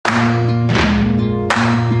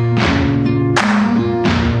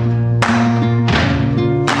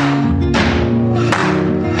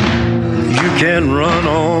and run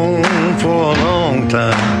on for a long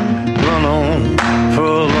time. Run on for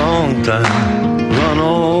a long time. Run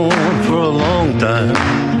on for a long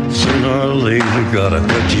time. Sooner or later, gotta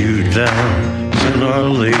cut you down. Sooner or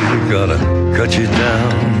later, gotta cut you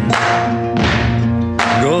down.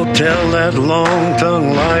 Go tell that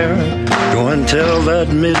long-tongued liar. Go and tell that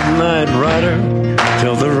midnight rider.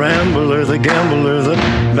 Tell the rambler, the gambler, the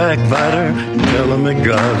backbiter. Tell him that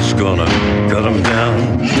God's gonna cut him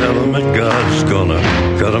down. Tell him that God's gonna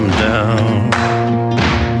cut him down.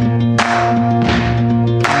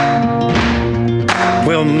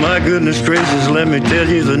 Well, my goodness gracious, let me tell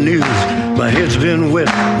you the news. My head's been wet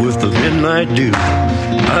with the midnight dew.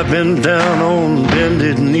 I've been down on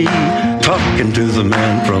bended knee, talking to the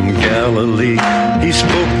man from Galilee. He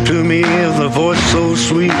spoke to me with a voice so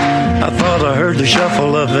sweet, I thought I heard the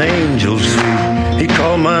shuffle of angels' feet. He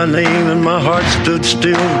called my name and my heart stood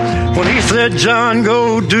still when he said, John,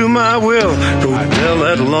 go do my will. Go tell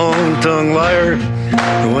that long-tongued liar.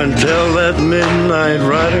 Go and tell that midnight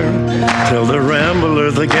rider. Tell the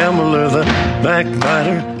rambler, the gambler, the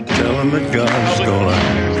backbiter. Tell him that God's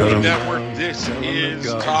gonna cut him down. This is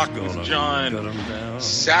Talk with John.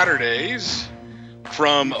 Saturdays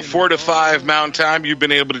from 4 to 5 Mountain Time. You've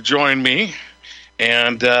been able to join me.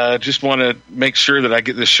 And just want to make sure that I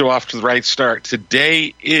get this show off to the right start.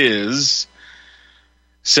 Today is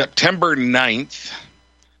September 9th,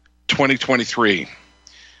 2023.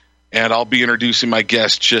 And I'll be introducing my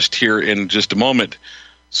guest just here in just a moment.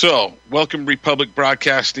 So, welcome Republic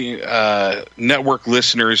Broadcasting Network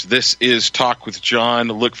listeners. This is Talk with John.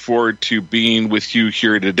 Look forward to being with you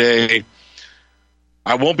here today.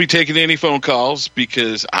 I won't be taking any phone calls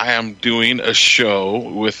because I am doing a show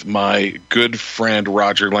with my good friend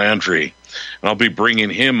Roger Landry. And I'll be bringing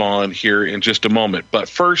him on here in just a moment. But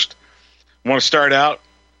first, I want to start out,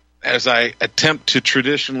 as I attempt to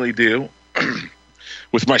traditionally do,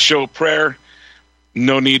 with my show prayer.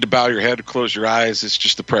 No need to bow your head or close your eyes. It's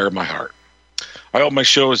just the prayer of my heart. I hope my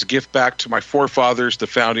show is a gift back to my forefathers, the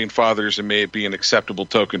founding fathers, and may it be an acceptable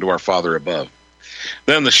token to our Father above.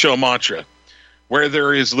 Then the show mantra. Where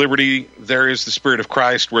there is liberty, there is the Spirit of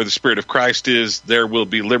Christ. Where the Spirit of Christ is, there will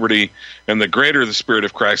be liberty. And the greater the Spirit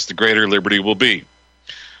of Christ, the greater liberty will be.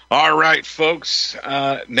 All right, folks.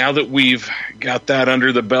 Now that we've got that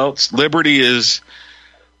under the belts, liberty is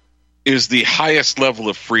the highest level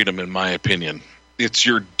of freedom, in my opinion. It's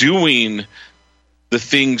you're doing the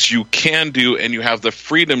things you can do and you have the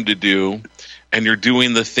freedom to do, and you're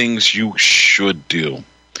doing the things you should do.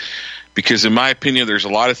 Because in my opinion, there's a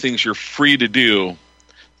lot of things you're free to do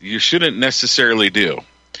you shouldn't necessarily do.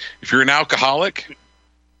 If you're an alcoholic,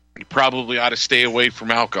 you probably ought to stay away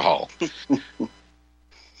from alcohol.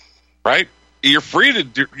 Right? You're free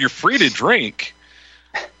to drink,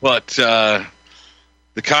 but the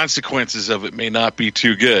consequences of it may not be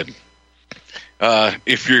too good.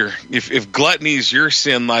 If gluttony is your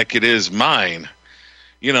sin like it is mine,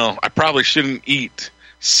 I probably shouldn't eat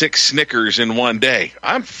 6 Snickers in one day.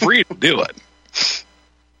 I'm free to do it,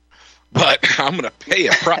 but I'm going to pay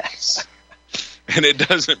a price, and it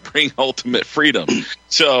doesn't bring ultimate freedom.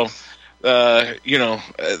 So, that's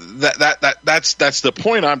the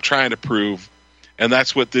point I'm trying to prove, and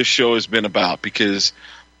that's what this show has been about. Because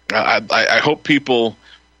I hope people,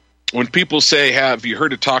 when people say, "Have you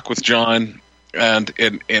heard a Talk with John?"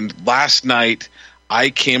 and last night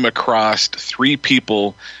I came across 3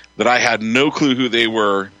 people that I had no clue who they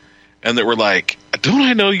were, and that were like, "Don't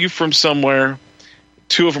I know you from somewhere?"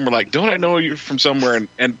 2 of them were like, "Don't I know you from somewhere?"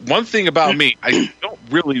 And one thing about me, I don't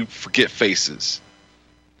really forget faces,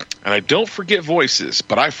 and I don't forget voices,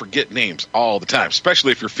 but I forget names all the time,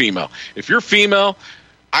 especially if you're female. If you're female,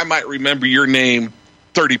 I might remember your name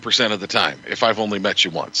 30% of the time if I've only met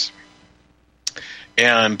you once.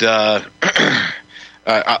 And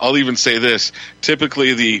I'll even say this: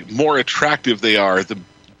 typically, the more attractive they are, the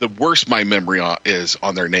worse my memory is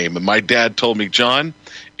on their name. And my dad told me, "John,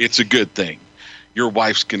 it's a good thing. Your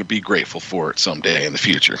wife's going to be grateful for it someday in the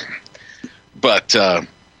future." But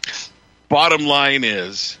bottom line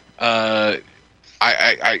is, I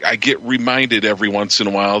get reminded every once in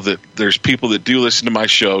a while that there's people that do listen to my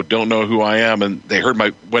show, don't know who I am, and they heard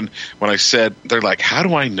when I said, they're like, "How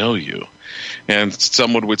do I know you?" And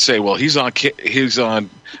someone would say, "Well, he's on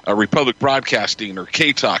Republic Broadcasting or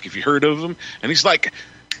K-Talk. Have you heard of him?" And he's like,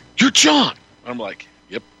 "You're John." I'm like,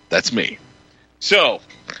 "Yep, that's me." So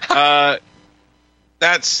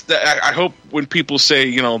that's I hope when people say,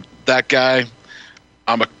 that guy,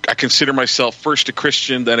 I consider myself first a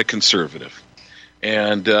Christian, then a conservative,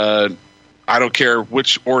 and I don't care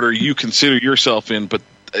which order you consider yourself in, but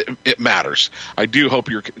it matters. I do hope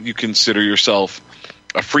you consider yourself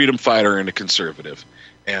a freedom fighter and a conservative.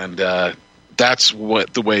 And that's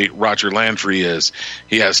the way Roger Landry is.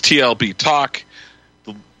 He has TLB Talk,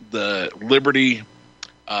 the Liberty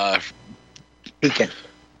Beacon.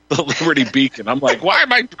 The Liberty Beacon. I'm like, why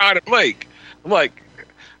am I trying to Blake? I'm like,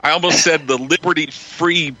 I almost said the Liberty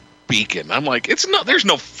Free Beacon. I'm like, there's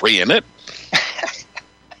no free in it.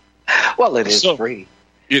 Well, it is free.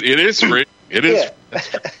 It is free. It is. Yeah.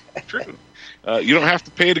 That's true. You don't have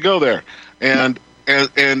to pay to go there, and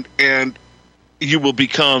you will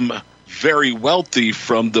become very wealthy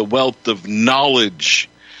from the wealth of knowledge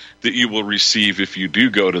that you will receive if you do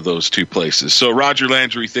go to those two places. So, Roger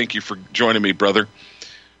Landry, thank you for joining me, brother.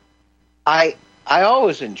 I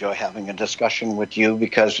always enjoy having a discussion with you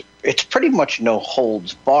because it's pretty much no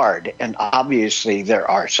holds barred, and obviously there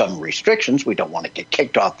are some restrictions. We don't want to get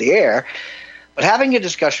kicked off the air, but having a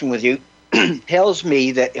discussion with you tells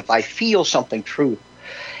me that if I feel something true,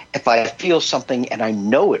 if I feel something and I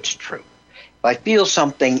know it's true, if I feel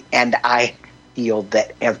something and I feel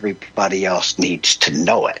that everybody else needs to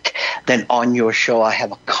know it, then on your show I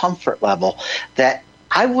have a comfort level that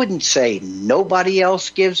I wouldn't say nobody else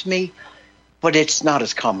gives me, but it's not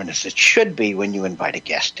as common as it should be when you invite a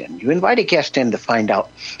guest in. You invite a guest in to find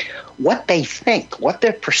out what they think, what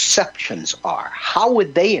their perceptions are, how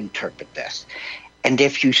would they interpret this? And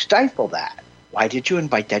if you stifle that, why did you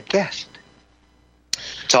invite that guest?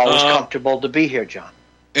 It's always comfortable to be here, John.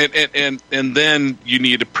 And then you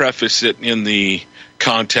need to preface it in the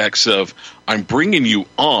context of, I'm bringing you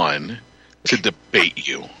on to debate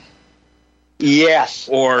you. Yes.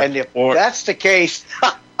 And if that's the case,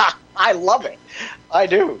 I love it. I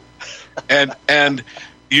do. and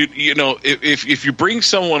you know, if you bring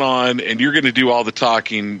someone on and you're going to do all the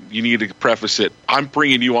talking, you need to preface it. I'm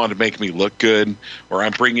bringing you on to make me look good, or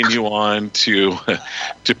I'm bringing you on to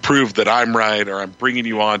prove that I'm right, or I'm bringing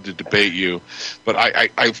you on to debate you. But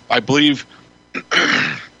I believe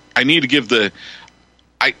I need to give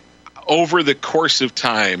over the course of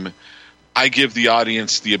time, I give the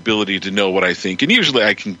audience the ability to know what I think, and usually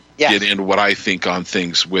I can get into what I think on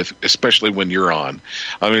things especially when you're on.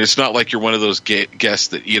 I mean, it's not like you're one of those guests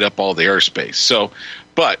that eat up all the airspace. So,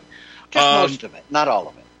 but just most of it, not all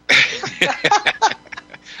of it.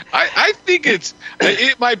 I think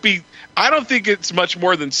it might be. I don't think it's much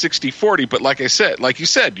more than 60-40. But like you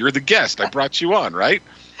said, you're the guest. I brought you on, right?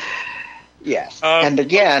 Yes, and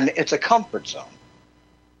again, it's a comfort zone.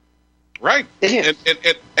 Right. It is.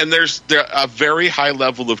 And there's a very high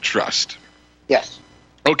level of trust. Yes.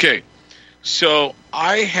 Okay. So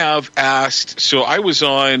I have asked, so I was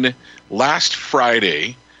on last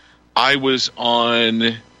Friday, I was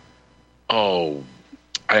on, I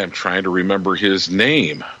am trying to remember his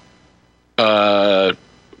name. Guest,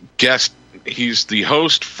 he's the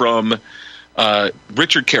host from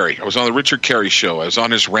Richard Carey. I was on the Richard Carey show. I was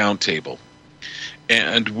on his roundtable.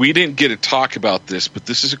 And we didn't get to talk about this, but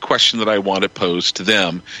this is a question that I want to pose to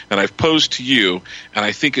them, and I've posed to you, and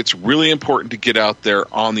I think it's really important to get out there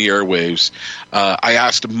on the airwaves. I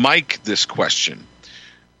asked Mike this question.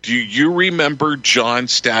 Do you remember John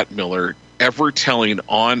Stadtmiller ever telling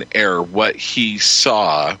on air what he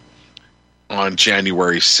saw on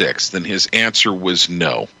January 6th? And his answer was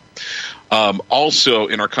no. Also,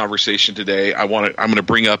 in our conversation today, I'm going to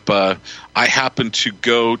bring up. I happened to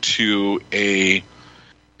go to a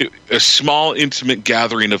small, intimate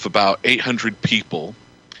gathering of about 800 people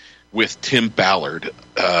with Tim Ballard,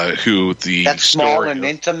 who the that's small and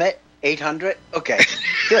intimate. 800. Okay,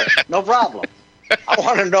 good, no problem. I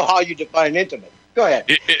want to know how you define intimate. Go ahead.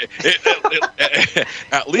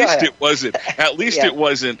 At least it wasn't. At least it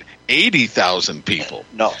wasn't 80,000 people.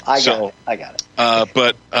 No, I got it.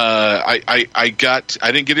 But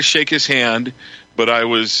I didn't get to shake his hand, but I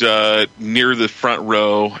was near the front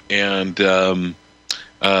row and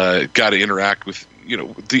got to interact with.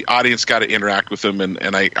 The audience got to interact with him,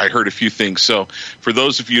 and I heard a few things. So, for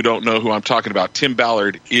those of you who don't know who I'm talking about, Tim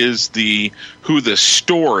Ballard is who the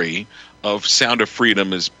story of Sound of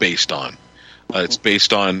Freedom is based on. It's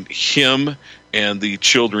based on him and the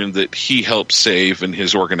children that he helped save in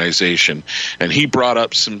his organization. And he brought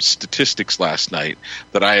up some statistics last night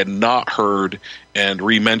that I had not heard, and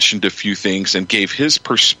re-mentioned a few things and gave his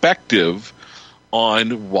perspective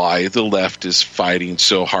on why the left is fighting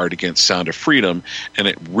so hard against Sound of Freedom. And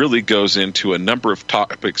it really goes into a number of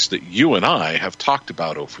topics that you and I have talked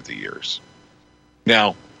about over the years.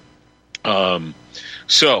 Now,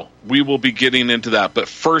 so we will be getting into that. But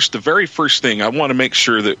first, the very first thing, I want to make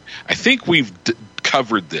sure that I think we've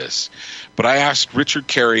covered this. But I asked Richard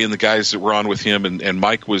Carey and the guys that were on with him, and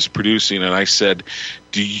Mike was producing, and I said,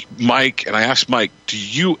 I asked Mike, do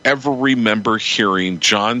you ever remember hearing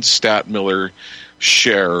John Stadtmiller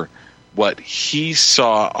share what he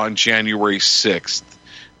saw on January 6th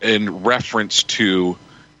in reference to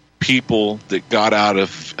people that got out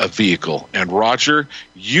of a vehicle. And Roger,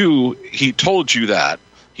 he told you that.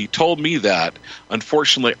 He told me that.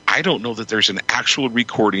 Unfortunately, I don't know that there's an actual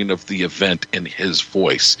recording of the event in his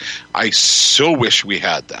voice. I so wish we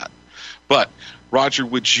had that. But, Roger,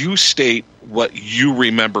 would you state what you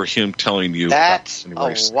remember him telling you? That's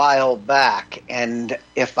a while back. And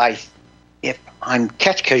if I'm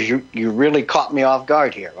because you really caught me off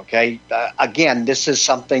guard here, okay? Again, this is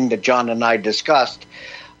something that Jon and I discussed.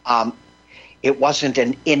 It wasn't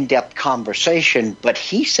an in-depth conversation, but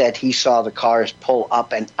he said he saw the cars pull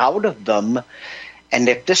up and out of them. And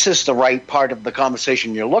if this is the right part of the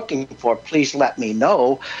conversation you're looking for, please let me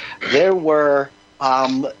know. There were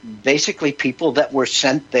basically people that were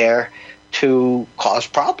sent there to cause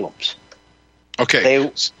problems.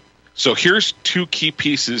 Okay. So here's two key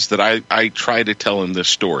pieces that I try to tell in this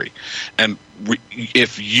story. And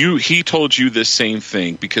he told you the same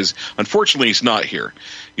thing, because unfortunately he's not here.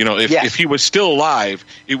 You know, if he was still alive,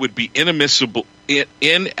 it would be inadmissible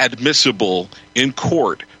in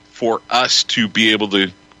court for us to be able to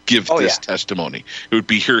give this testimony. It would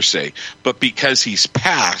be hearsay. But because he's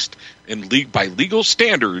passed, and by legal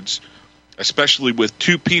standards, especially with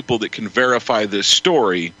two people that can verify this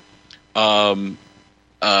story, it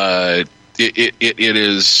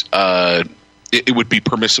would be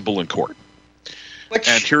permissible in court.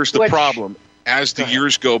 And here's the problem. As the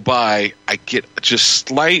years go by, I get just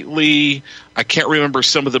slightly, I can't remember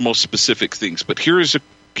some of the most specific things, but here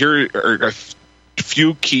are a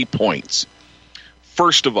few key points.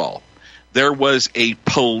 First of all, there was a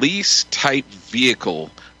police-type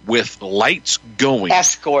vehicle with lights going.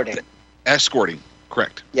 Escorting,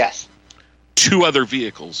 correct. Yes. Two other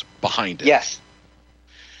vehicles behind it. Yes.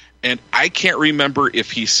 And I can't remember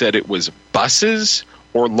if he said it was buses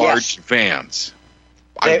or large vans.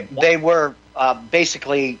 They were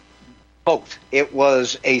basically both. It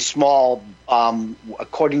was a small,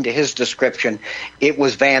 according to his description, it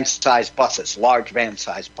was van-sized buses, large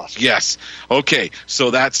van-sized buses. Yes. Okay.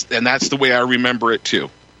 So that's the way I remember it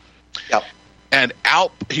too. Yep. And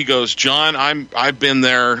out he goes, Jon, I've been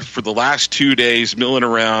there for the last 2 days, milling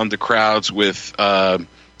around the crowds with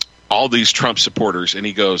all these Trump supporters, and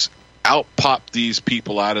he goes, out pop these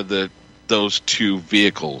people out of those two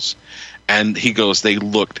vehicles. And he goes, they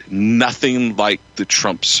looked nothing like the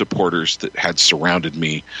Trump supporters that had surrounded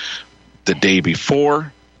me the day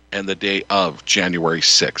before and the day of January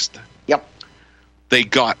 6th. Yep. They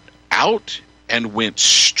got out and went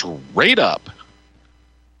straight up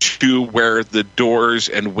to where the doors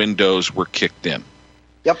and windows were kicked in.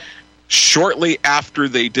 Yep. Shortly after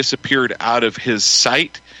they disappeared out of his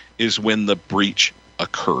sight is when the breach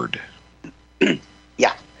occurred.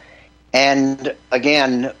 Yeah. And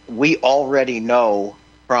again, we already know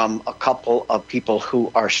from a couple of people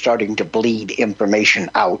who are starting to bleed information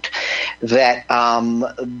out that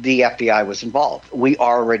the FBI was involved. We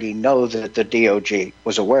already know that the DOJ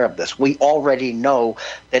was aware of this. We already know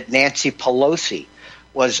that Nancy Pelosi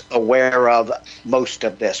was aware of most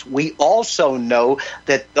of this. We also know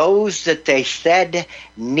that those that they said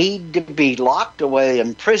need to be locked away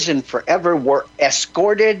in prison forever were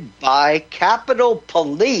escorted by Capitol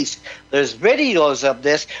Police. There's videos of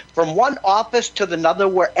this from one office to another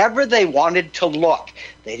wherever they wanted to look.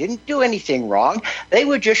 They didn't do anything wrong. They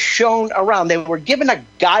were just shown around. They were given a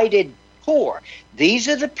guided tour. These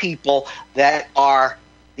are the people that are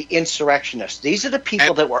the insurrectionists. These are the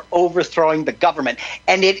people that were overthrowing the government.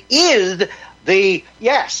 And it is the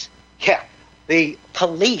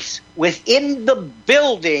police within the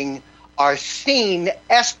building are seen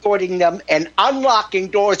escorting them and unlocking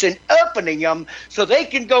doors and opening them so they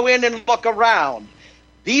can go in and look around.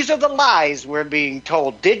 These are the lies we're being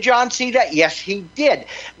told. Did Jon see that? Yes, he did.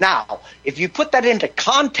 Now, if you put that into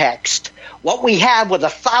context, what we have with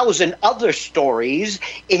 1,000 other stories,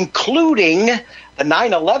 including the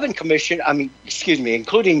 9/11 Commission,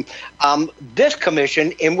 including this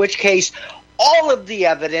commission, in which case all of the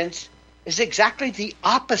evidence is exactly the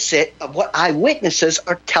opposite of what eyewitnesses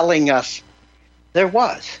are telling us there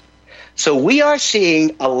was. So we are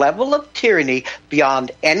seeing a level of tyranny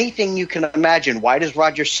beyond anything you can imagine. Why does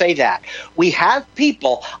Roger say that? We have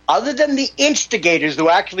people, other than the instigators who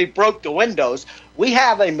actually broke the windows, we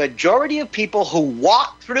have a majority of people who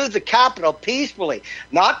walked through the Capitol peacefully,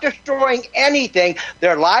 not destroying anything.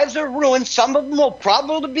 Their lives are ruined. Some of them will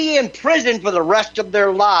probably be in prison for the rest of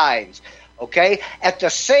their lives. Okay? At the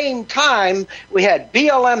same time, we had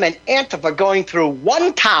BLM and Antifa going through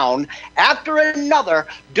one town after another,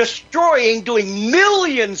 destroying, doing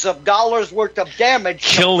millions of dollars worth of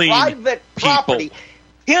damage to private property,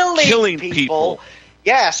 killing people.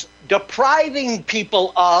 Yes, depriving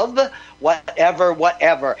people of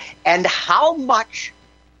whatever. And how much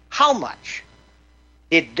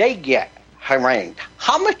did they get harangued?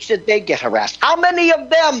 How much did they get harassed? How many of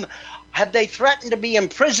them have they threatened to be in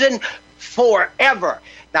prison forever?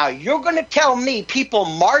 Now, you're going to tell me people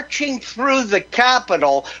marching through the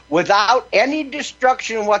Capitol without any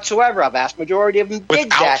destruction whatsoever, a vast majority of them did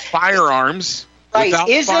that. Without firearms. Right,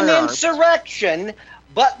 is an insurrection.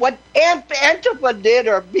 But what Antifa did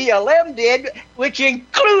or BLM did, which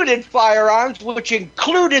included firearms, which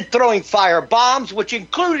included throwing fire bombs, which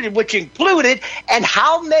included, and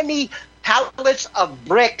how many pallets of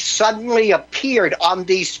bricks suddenly appeared on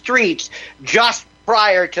these streets just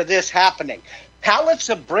prior to this happening. Pallets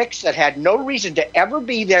of bricks that had no reason to ever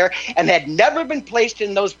be there and had never been placed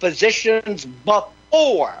in those positions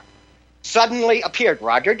before suddenly appeared.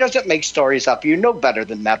 Roger doesn't make stories up. You know better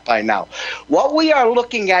than that by now. What we are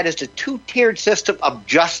looking at is a two-tiered system of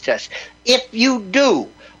justice. If you do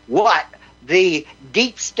what the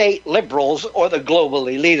deep state liberals or the global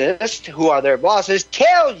elitists, who are their bosses,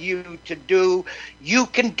 tell you to do, you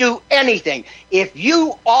can do anything. If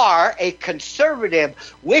you are a conservative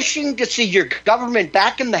wishing to see your government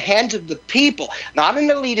back in the hands of the people, not an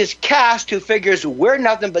elitist caste who figures we're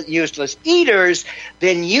nothing but useless eaters,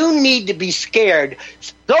 then you need to be scared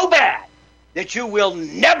so bad that you will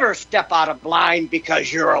never step out of line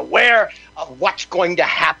because you're aware of what's going to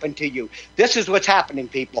happen to you. This is what's happening,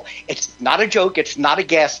 people. It's not a joke. It's not a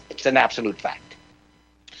guess. It's an absolute fact.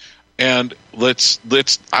 And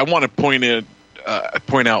I want to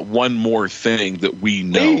point out one more thing that we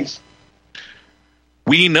know. Please.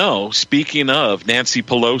 We know, speaking of Nancy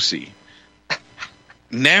Pelosi's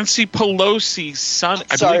son,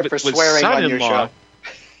 I believe it was son-in-law,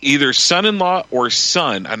 either son-in-law or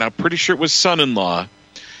son, and I'm pretty sure it was son-in-law,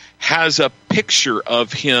 has a picture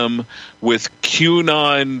of him with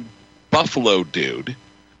QAnon Buffalo dude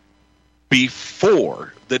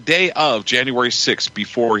before the day of January 6th,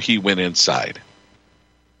 before he went inside.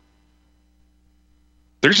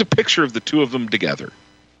 There's a picture of the two of them together.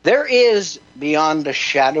 There is, beyond a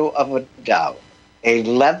shadow of a doubt, a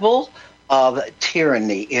level of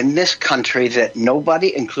tyranny in this country that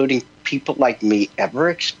nobody, including people like me, ever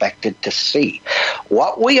expected to see.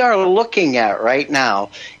 What we are looking at right now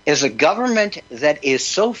is a government that is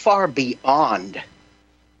so far beyond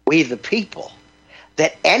we the people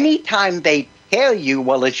that anytime they tell you,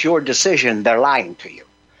 well, it's your decision, they're lying to you.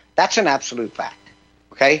 That's an absolute fact.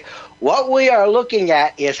 Okay? What we are looking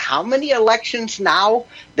at is how many elections now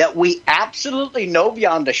that we absolutely know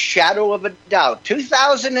beyond a shadow of a doubt.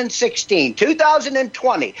 2016,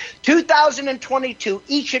 2020, 2022,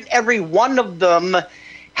 each and every one of them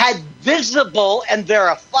had visible and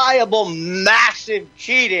verifiable massive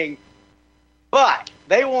cheating. But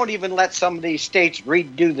they won't even let some of these states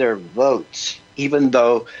redo their votes, even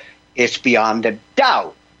though it's beyond a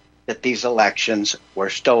doubt that these elections were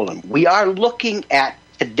stolen. We are looking at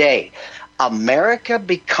today America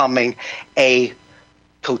becoming a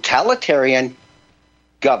totalitarian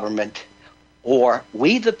government, or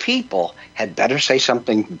we the people had better say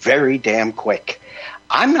something very damn quick.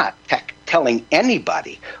 I'm not telling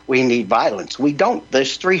anybody we need violence. We don't.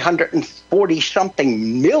 There's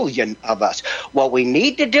 340-something million of us. What we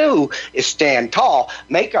need to do is stand tall,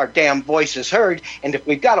 make our damn voices heard, and if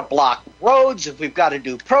we've got to block roads, if we've got to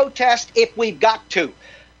do protests, if we've got to.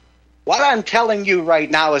 What I'm telling you right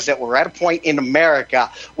now is that we're at a point in America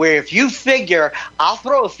where if you figure I'll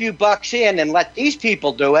throw a few bucks in and let these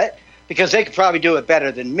people do it, because they could probably do it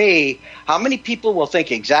better than me, how many people will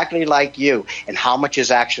think exactly like you, and how much is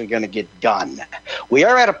actually going to get done? We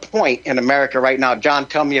are at a point in America right now, John,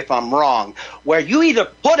 tell me if I'm wrong, where you either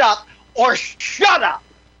put up or shut up.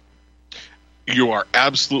 You are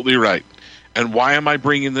absolutely right. And why am I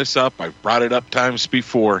bringing this up? I've brought it up times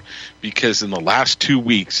before, because in the last 2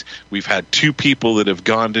 weeks, we've had two people that have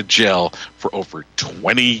gone to jail for over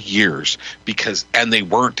 20 years and they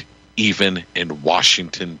weren't even in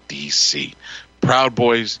Washington, D.C. Proud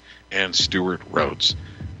Boys and Stewart Rhodes.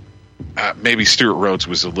 Maybe Stewart Rhodes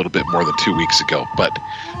was a little bit more than 2 weeks ago,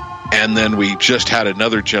 and then we just had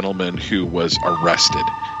another gentleman who was arrested.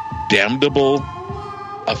 Damnable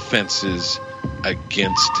offenses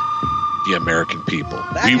against the American people.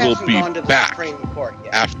 That we will be gone to the back Supreme Court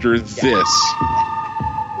yet. after this.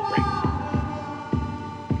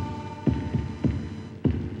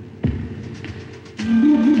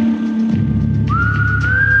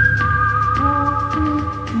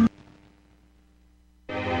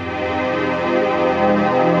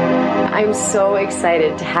 I'm so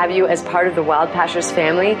excited to have you as part of the Wild Pastures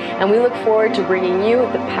family, and we look forward to bringing you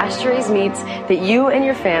the pasture-raised meats that you and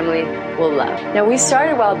your family will love. Now, we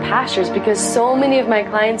started Wild Pastures because so many of my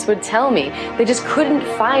clients would tell me they just couldn't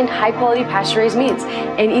find high-quality pasture-raised meats,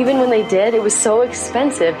 and even when they did, it was so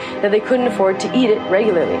expensive that they couldn't afford to eat it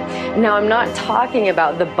regularly. Now, I'm not talking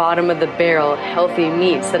about the bottom-of-the-barrel healthy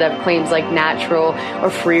meats that have claims like natural or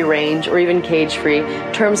free-range or even cage-free,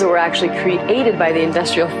 terms that were actually created by the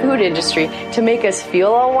industrial food industry to make us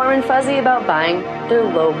feel all warm and fuzzy about buying their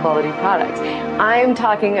low-quality products. I'm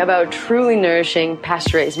talking about truly nourishing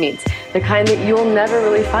pasture-raised meats, the kind that you'll never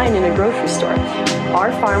really find in a grocery store.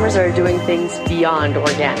 Our farmers are doing things beyond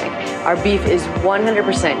organic. Our beef is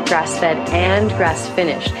 100% grass-fed and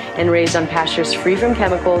grass-finished and raised on pastures free from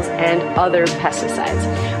chemicals and other pesticides.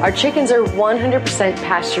 Our chickens are 100%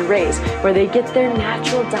 pasture-raised, where they get their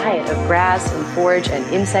natural diet of grass and forage and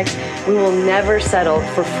insects. We will never settle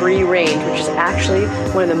for free range, which is actually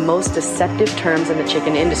one of the most deceptive terms in the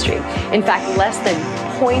chicken industry. In fact, less than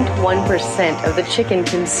 0.1% of the chicken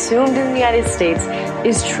consumed in the United States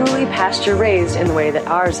is truly pasture-raised in the way that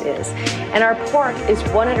ours is. And our pork is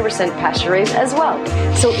 100% pasture-raised as well.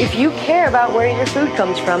 So if you care about where your food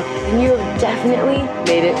comes from, then you have definitely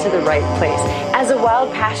made it to the right place. As a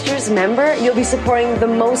Wild Pastures member, you'll be supporting the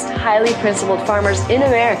most highly principled farmers in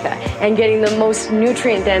America and getting the most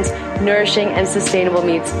nutrient-dense, nourishing, and sustainable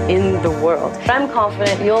meats in the world. I'm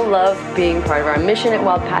confident you'll love being part of our mission at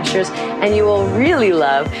Wild Pastures, and you will really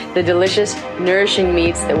love the delicious, nourishing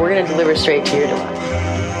meats that we're going to deliver straight to your door.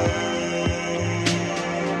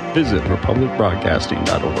 Visit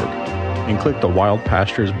republicbroadcasting.org and click the Wild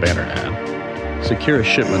Pastures banner ad. Secure a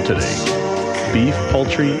shipment today. Beef,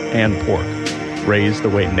 poultry, and pork, raised the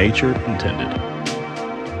way nature intended.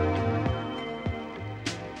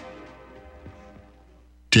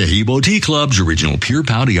 Tehibo Tea Club's original Pure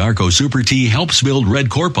Pouty Arco Super Tea helps build red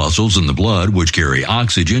corpuscles in the blood, which carry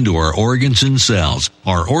oxygen to our organs and cells.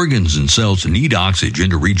 Our organs and cells need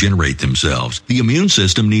oxygen to regenerate themselves. The immune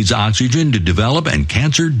system needs oxygen to develop, and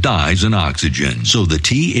cancer dies in oxygen. So the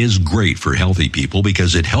tea is great for healthy people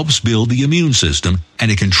because it helps build the immune system, and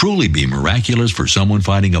it can truly be miraculous for someone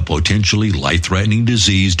fighting a potentially life-threatening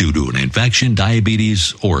disease due to an infection,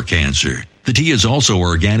 diabetes, or cancer. The tea is also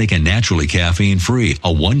organic and naturally caffeine-free.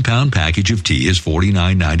 A 1-pound package of tea is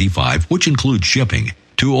 $49.95, which includes shipping.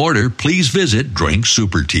 To order, please visit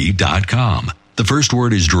drinksupertea.com. The first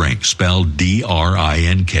word is drink, spelled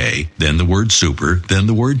D-R-I-N-K, then the word super, then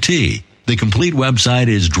the word tea. The complete website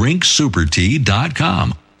is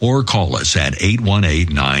drinksupertea.com. Or call us at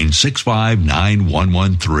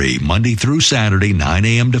 818-965-9113, Monday through Saturday, 9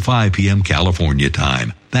 a.m. to 5 p.m. California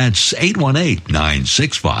time. That's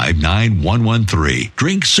 818-965-9113.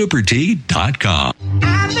 DrinkSuperTea.com.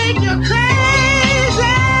 I think you're crazy.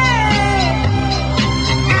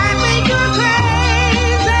 I think you're crazy.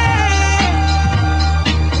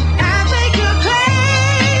 I think you're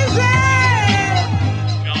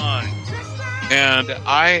crazy. Jon. And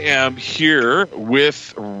I am here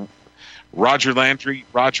with Roger Landry.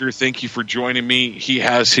 Roger, thank you for joining me. He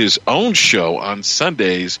has his own show on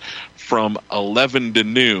Sundays from 11 to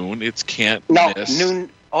noon. It's Can't Miss. Noon.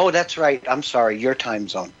 Oh, that's right. I'm sorry. Your time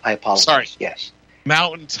zone. I apologize. Sorry. Yes.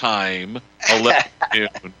 Mountain Time, 11 to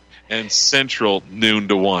noon, and Central, noon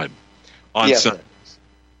to 1 on Sundays.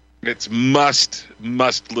 It's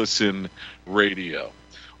must-listen radio,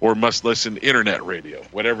 or must-listen internet radio,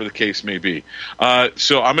 whatever the case may be.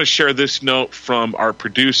 So I'm going to share this note from our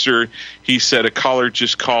producer. He said a caller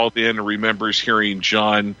just called in and remembers hearing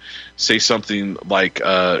Jon say something like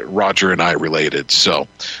Roger and I related. So,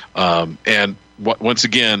 and once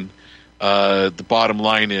again, the bottom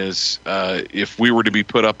line is if we were to be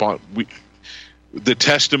put up on the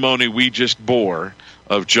testimony we just bore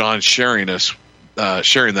of Jon sharing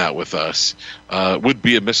that with us would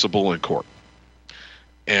be admissible in court.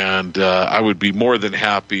 And I would be more than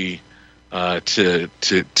happy to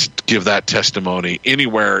give that testimony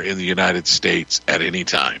anywhere in the United States at any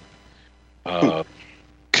time.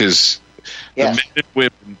 Because the men and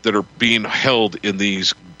women that are being held in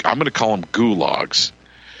these, I'm going to call them gulags,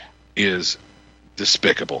 is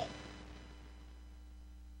despicable.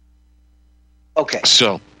 Okay.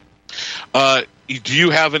 So, do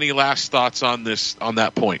you have any last thoughts on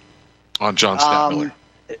that point, on Jon Stadtmiller?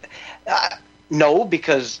 No,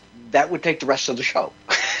 because that would take the rest of the show.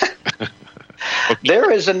 Okay. There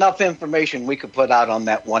is enough information we could put out on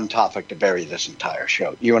that one topic to bury this entire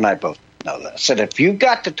show. You and I both know this. And if you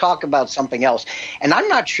got to talk about something else, and I'm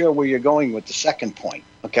not sure where you're going with the second point,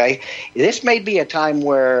 okay? This may be a time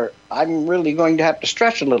where I'm really going to have to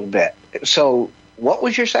stretch a little bit. So what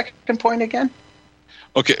was your second point again?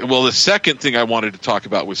 Okay, well, the second thing I wanted to talk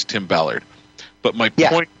about was Tim Ballard. But my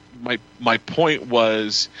point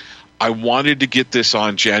was I wanted to get this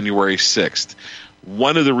on January 6th.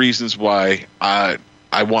 One of the reasons why I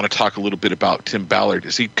want to talk a little bit about Tim Ballard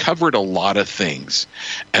is he covered a lot of things,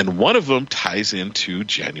 and one of them ties into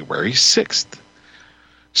January 6th.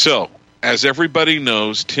 So, as everybody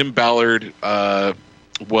knows, Tim Ballard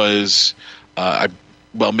was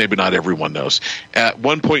well, maybe not everyone knows. At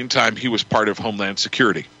one point in time, he was part of Homeland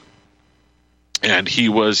Security. And he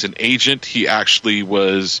was an agent. He actually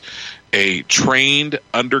was a trained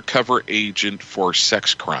undercover agent for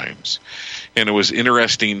sex crimes. And it was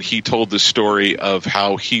interesting. He told the story of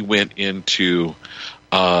how he went into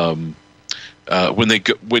when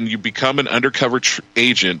you become an undercover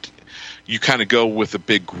agent, you kind of go with a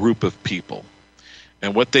big group of people.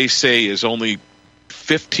 And what they say is only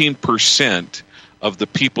 15% of the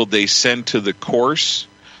people they send to the course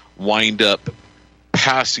wind up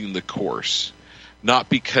passing the course. Not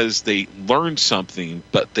because they learned something,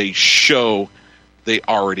 but they show they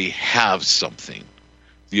already have something.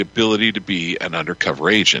 The ability to be an undercover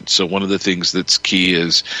agent. So one of the things that's key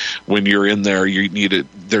is when you're in there, you need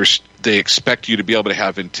they expect you to be able to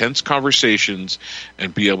have intense conversations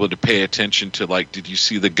and be able to pay attention to, like, did you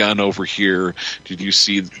see the gun over here? Did you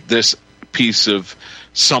see this piece of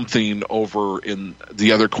something over in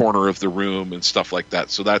the other corner of the room and stuff like that?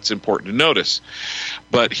 So that's important to notice.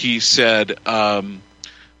 But he said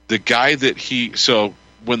the guy that so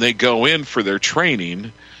when they go in for their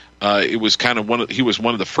training, it was kind of he was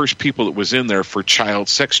one of the first people that was in there for child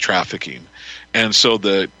sex trafficking. And so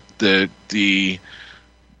the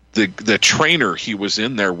trainer he was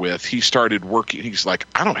in there with, he started working. He's like,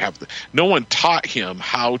 no one taught him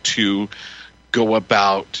how to go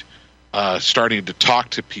about starting to talk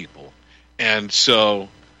to people. And so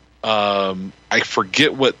I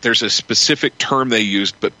forget there's a specific term they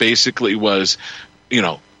used, but basically was,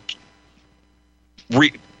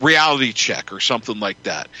 reality check or something like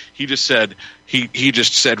that. He just said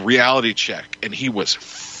reality check, and he was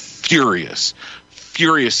furious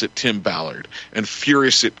at Tim Ballard and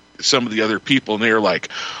furious at some of the other people. And they were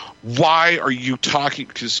like, why are you talking?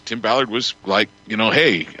 Because Tim Ballard was like,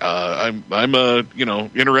 hey, I'm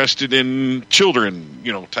interested in children,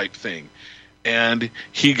 type thing. And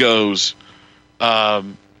he goes,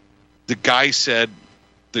 the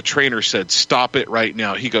trainer said, stop it right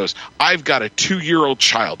now. He goes, I've got a 2-year-old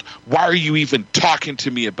child. Why are you even talking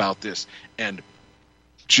to me about this? And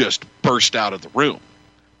just burst out of the room.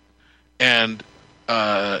 And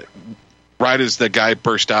right after the guy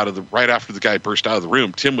burst out of the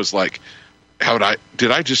room, Tim was like,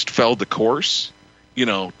 did I just fail the course?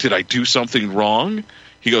 Did I do something wrong?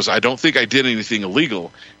 He goes, I don't think I did anything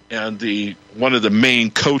illegal. And one of the main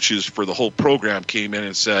coaches for the whole program came in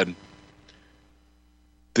and said,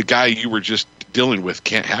 the guy you were just dealing with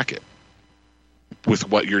can't hack it with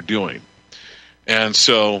what you're doing. And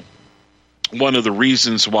so one of the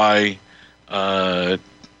reasons why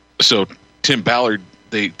so Tim Ballard,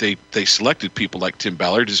 they selected people like Tim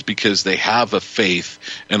Ballard is because they have a faith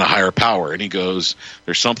in a higher power. And he goes,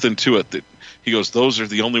 there's something to it that he goes, those are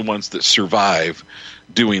the only ones that survive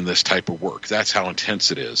doing this type of work. That's how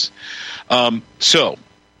intense it is. So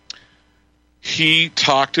he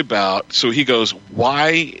talked about, so he goes,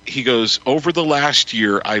 over the last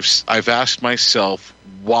year, I've asked myself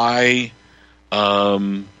why,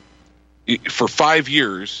 for 5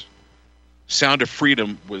 years, Sound of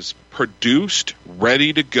Freedom was produced,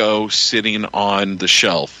 ready to go, sitting on the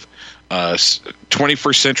shelf.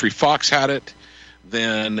 21st Century Fox had it.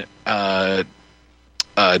 Then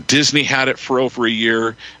Disney had it for over a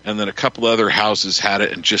year, and then a couple other houses had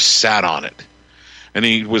it and just sat on it. And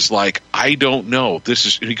he was like, I don't know.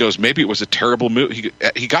 He goes, maybe it was a terrible movie.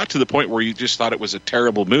 He got to the point where he just thought it was a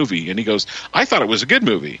terrible movie. And he goes, I thought it was a good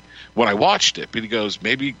movie when I watched it. But he goes,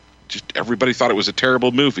 maybe just everybody thought it was a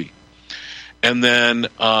terrible movie. And then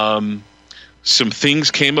some things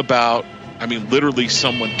came about. I mean, literally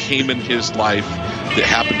someone came in his life that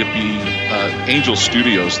happened to be Angel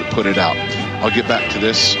Studios that put it out. I'll get back to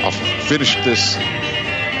this. I'll finish this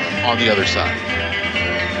on the other side.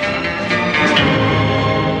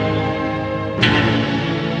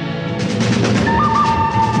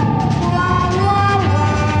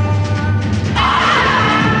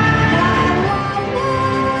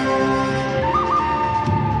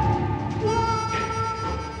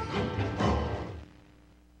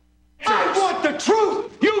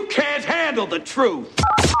 The truth.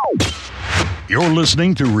 You're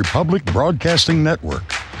listening to Republic Broadcasting Network.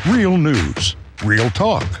 Real news, real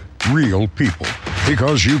talk, real people.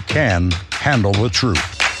 Because you can handle the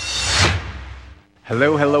truth.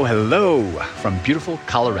 Hello, hello, hello from beautiful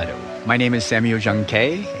Colorado. My name is Samuel Jung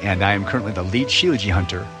Kei, and I am currently the lead Shilajit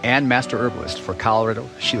hunter and master herbalist for Colorado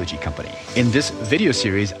Shilajit Company. In this video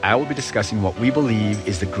series, I will be discussing what we believe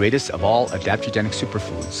is the greatest of all adaptogenic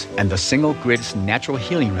superfoods and the single greatest natural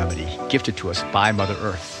healing remedy gifted to us by Mother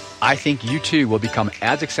Earth. I think you too will become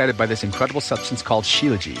as excited by this incredible substance called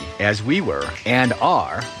Shilajit as we were and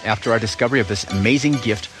are after our discovery of this amazing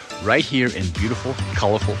gift right here in beautiful,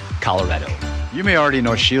 colorful Colorado. You may already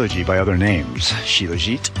know Shilajit by other names: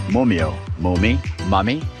 Shilajit, Momio, Momi,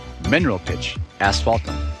 Mami, Mineral Pitch,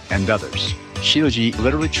 Asphaltum, and others. Shilajit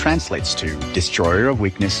literally translates to destroyer of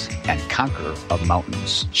weakness and conqueror of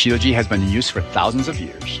mountains. Shilajit has been in use for thousands of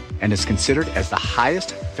years and is considered as the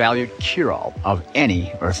highest valued cure-all of any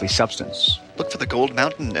earthly substance. Look for the gold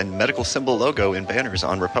mountain and medical symbol logo in banners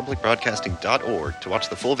on republicbroadcasting.org to watch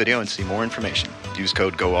the full video and see more information. Use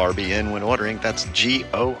code GORBN when ordering. That's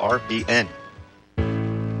GORBN.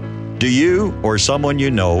 Do you or someone you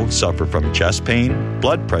know suffer from chest pain,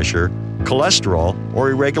 blood pressure, cholesterol, or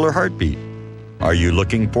irregular heartbeat? Are you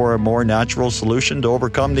looking for a more natural solution to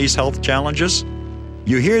overcome these health challenges?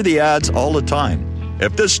 You hear the ads all the time.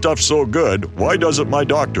 If this stuff's so good, why doesn't my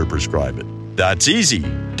doctor prescribe it? That's easy.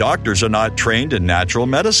 Doctors are not trained in natural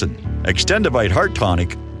medicine. Extendivite Heart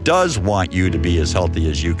Tonic does want you to be as healthy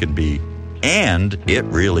as you can be, and it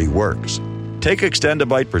really works. Take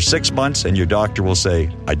Extendivite for 6 months and your doctor will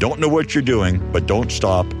say, I don't know what you're doing, but don't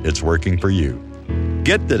stop. It's working for you.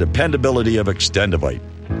 Get the dependability of Extendivite.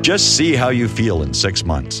 Just see how you feel in 6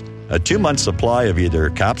 months. A 2-month supply of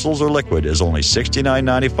either capsules or liquid is only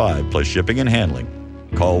 $69.95 plus shipping and handling.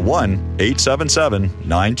 Call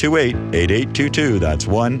 1-877-928-8822. That's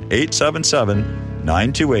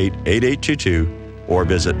 1-877-928-8822 or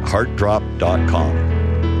visit heartdrop.com.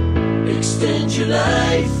 Extend your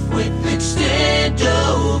life with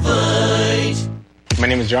Extendovite. My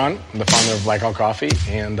name is John. I'm the founder of Blackout Coffee,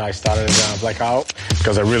 and I started Blackout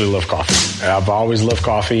because I really love coffee. I've always loved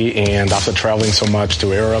coffee, and after traveling so much to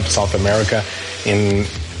Europe, South America, and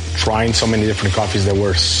trying so many different coffees that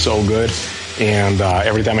were so good, and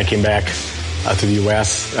every time I came back to the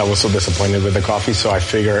U.S., I was so disappointed with the coffee, so I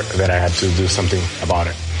figured that I had to do something about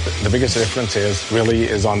it. The biggest difference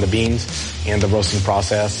is on the beans and the roasting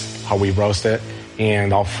process, how we roast it,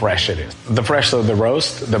 and how fresh it is. The fresher the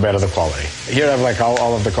roast, the better the quality. Here I have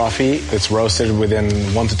all of the coffee. It's roasted within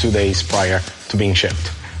 1 to 2 days prior to being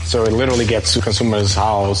shipped. So it literally gets to consumers'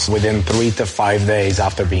 house within 3 to 5 days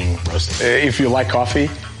after being roasted. If you like coffee,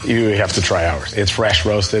 you have to try ours. It's fresh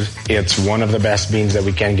roasted. It's one of the best beans that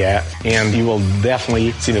we can get, and you will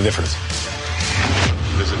definitely see the difference.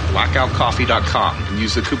 Visit blackoutcoffee.com and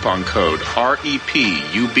use the coupon code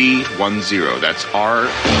REPUB10. That's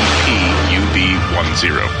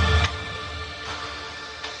REPUB10.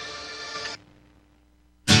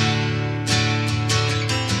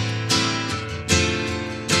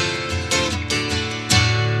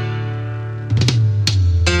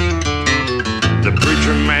 The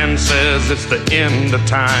preacher man says it's the end of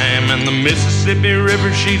time, and the Mississippi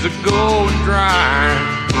River, she's a going dry.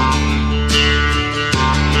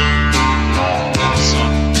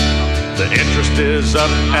 The interest is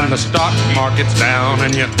up and the stock market's down,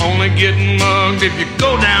 and you're only getting mugged if you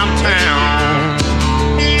go downtown.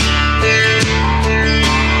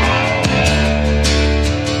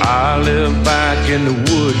 I live back in the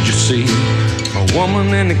woods, you see, my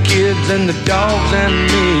woman and the kids and the dogs and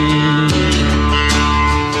me.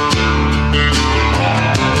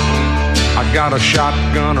 I got a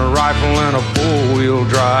shotgun, a rifle, and a four-wheel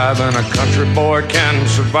drive, and a country boy can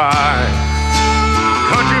survive.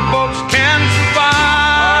 Country folks can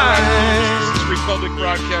survive. This is Republic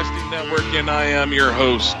Broadcasting Network, and I am your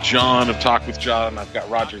host, John of Talk with John. I've got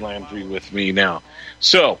Roger Landry with me now.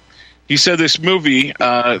 So, he said this movie,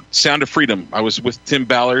 Sound of Freedom. I was with Tim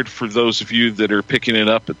Ballard, for those of you that are picking it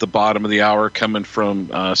up at the bottom of the hour coming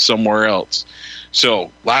from somewhere else.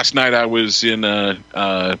 So, last night I was in a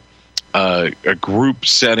group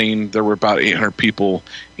setting. There were about 800 people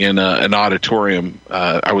in an auditorium.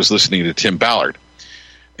 I was listening to Tim Ballard.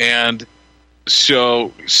 And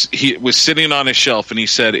so he was sitting on a shelf, and he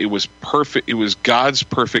said it was perfect. It was God's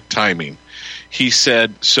perfect timing. He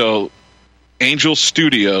said, so Angel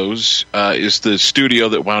Studios is the studio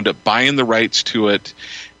that wound up buying the rights to it.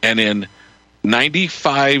 And in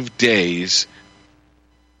 95 days,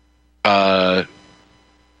 Angel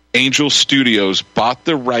Studios bought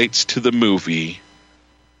the rights to the movie,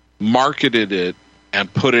 marketed it,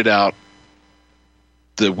 and put it out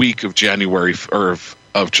the week of July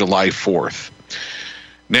 4th.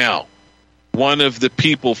 Now, one of the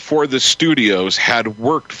people for the studios had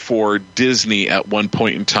worked for Disney at one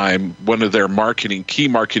point in time, one of their key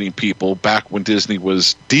marketing people back when Disney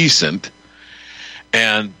was decent.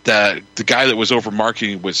 And the guy that was over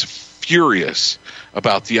marketing was furious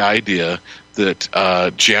about the idea that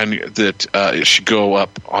it should go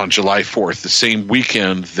up on July 4th, the same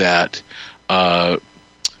weekend that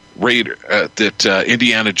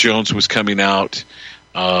Indiana Jones was coming out.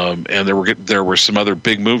 And there were some other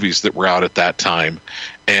big movies that were out at that time.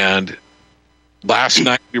 And last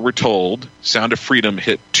night we were told Sound of Freedom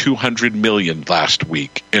hit $200 million last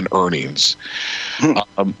week in earnings.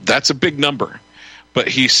 That's a big number. But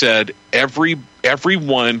he said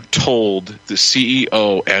everyone told the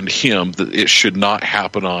CEO and him that it should not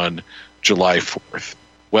happen on July 4th.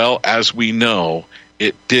 Well, as we know,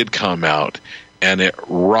 it did come out, and it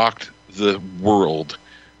rocked the world.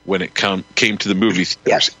 When it came to the movie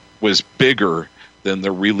theaters, was bigger than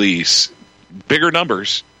the release, bigger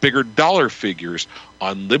numbers, bigger dollar figures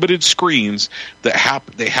on limited screens that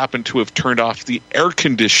they happened to have turned off the air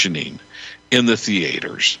conditioning in the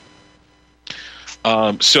theaters.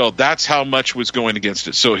 So that's how much was going against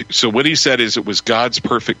it. So what he said is it was God's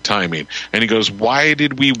perfect timing. And he goes, why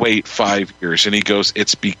did we wait 5 years? And he goes,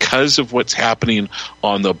 it's because of what's happening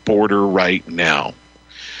on the border right now.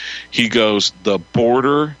 He goes, the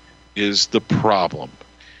border is the problem.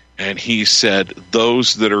 And he said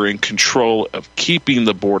those that are in control of keeping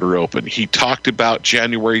the border open. He talked about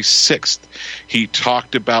January 6th. He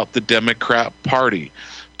talked about the Democrat Party.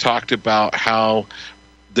 Talked about how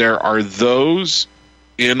there are those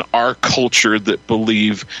in our culture that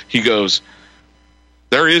believe, he goes,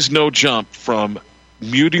 there is no jump from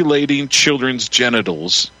mutilating children's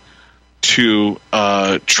genitals to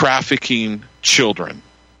trafficking children.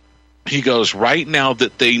 He goes, right now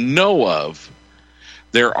that they know of,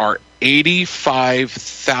 there are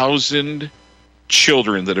 85,000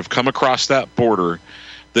 children that have come across that border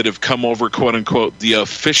that have come over, quote unquote, the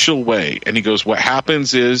official way. And he goes, what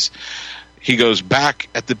happens is, he goes, back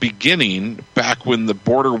at the beginning, back when the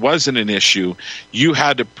border wasn't an issue, you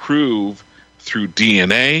had to prove through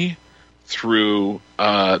DNA, through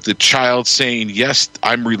the child saying, yes,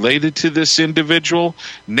 I'm related to this individual.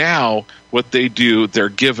 Now, what they do, they're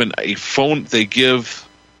given a phone, they give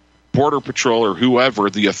Border Patrol or whoever,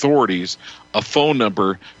 the authorities, a phone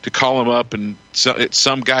number to call him up, and so it's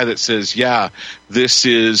some guy that says, yeah,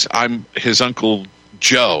 I'm his Uncle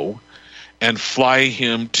Joe, and fly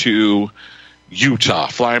him to Utah,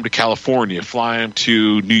 fly him to California, fly him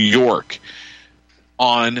to New York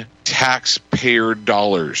on taxpayer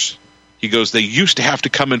dollars. He goes, they used to have to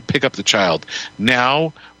come and pick up the child.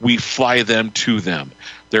 Now we fly them to them.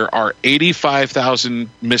 There are 85,000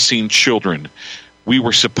 missing children. We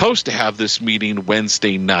were supposed to have this meeting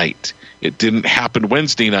Wednesday night. It didn't happen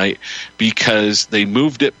Wednesday night because they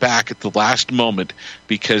moved it back at the last moment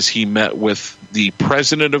because he met with the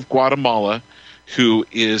president of Guatemala, who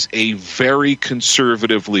is a very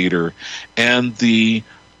conservative leader, and the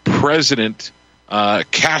president,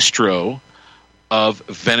 Castro, of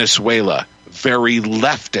Venezuela, very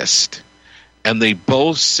leftist. And they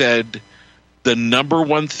both said the number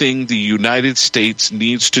one thing the United States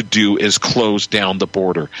needs to do is close down the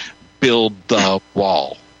border, build the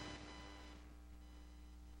wall.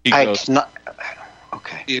 It's not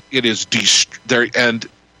okay. It is there, and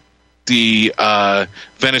the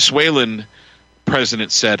Venezuelan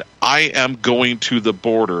president said, "I am going to the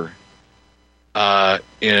border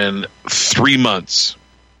in 3 months."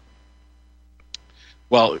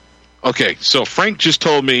 Well, okay, so Frank just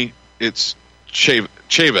told me it's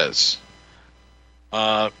Chavez.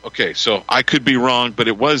 Okay, so I could be wrong, but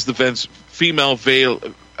it was the female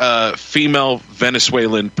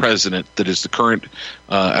Venezuelan president that is the current,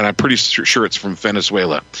 and I'm pretty sure it's from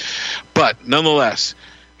Venezuela. But nonetheless,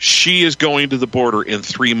 she is going to the border in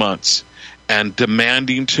 3 months and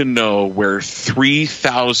demanding to know where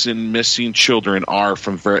 3,000 missing children are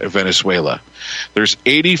from Venezuela. There's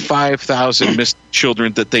 85,000 missing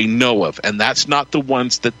children that they know of, and that's not the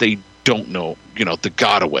ones that they don't know, the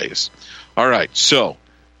gotaways. All right, so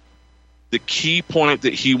the key point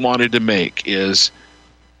that he wanted to make is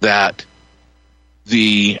that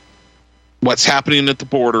what's happening at the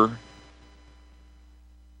border,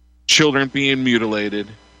 children being mutilated,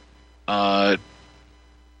 and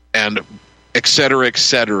et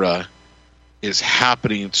cetera, is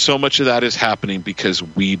happening. So much of that is happening because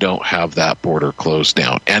we don't have that border closed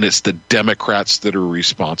down. And it's the Democrats that are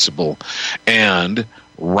responsible and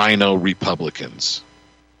rhino Republicans.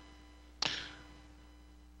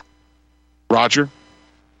 Roger,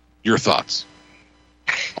 your thoughts?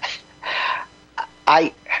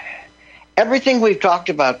 Everything we've talked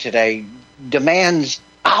about today demands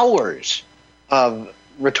hours of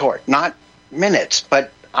retort, not minutes.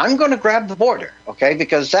 But I'm going to grab the border, okay?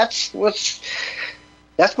 Because that's what's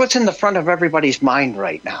in the front of everybody's mind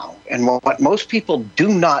right now. And what most people do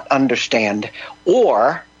not understand,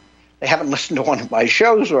 or they haven't listened to one of my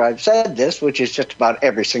shows where I've said this, which is just about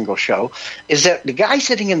every single show, is that the guy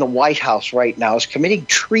sitting in the White House right now is committing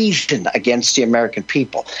treason against the American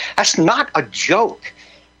people. That's not a joke,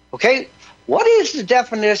 okay? What is the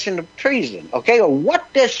definition of treason, okay? Or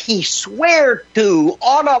what does he swear to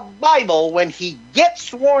on a Bible when he gets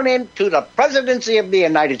sworn into the presidency of the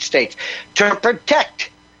United States? To protect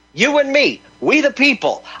you and me, we the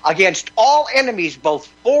people, against all enemies, both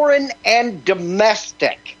foreign and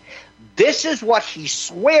domestic. This is what he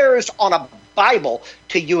swears on a Bible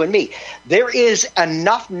to you and me. There is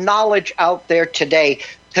enough knowledge out there today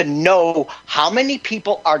to know how many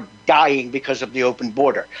people are dying because of the open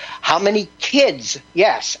border, how many kids,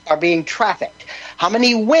 yes, are being trafficked, how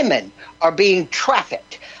many women are being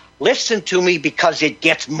trafficked. Listen to me, because it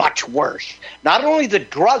gets much worse. Not only the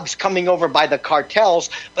drugs coming over by the cartels,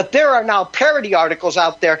 but there are now parody articles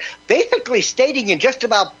out there basically stating and just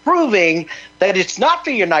about proving that it's not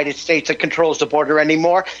the United States that controls the border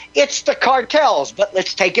anymore, it's the cartels. But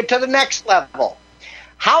let's take it to the next level.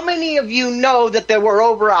 How many of you know that there were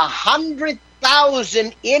over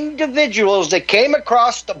 100,000 individuals that came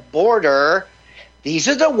across the border? These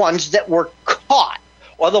are the ones that were caught,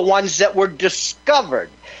 or the ones that were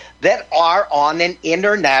discovered, that are on an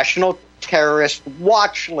international terrorist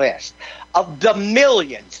watch list. Of the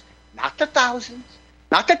millions, not the thousands,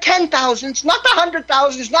 not the 10,000s, not the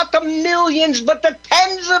 100,000s, not the millions, but the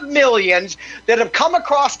tens of millions that have come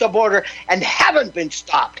across the border and haven't been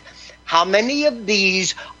stopped. How many of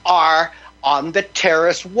these are on the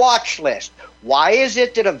terrorist watch list? Why is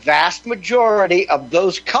it that a vast majority of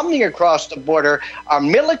those coming across the border are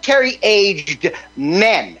military-aged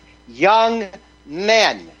men, young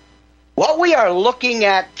men? What we are looking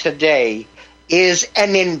at today is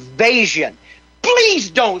an invasion. Please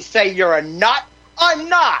don't say you're a nut. I'm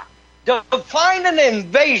not. Define an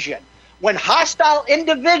invasion when hostile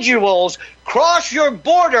individuals cross your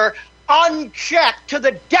border unchecked to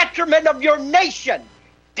the detriment of your nation.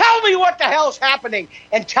 Tell me what the hell's happening,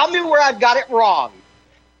 and tell me where I've got it wrong.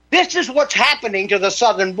 This is what's happening to the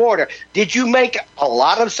southern border. Did you make a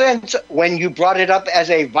lot of sense when you brought it up as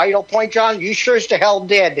a vital point, John? You sure as the hell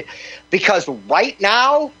did. Because right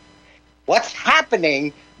now, what's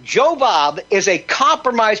happening, Joe Bob is a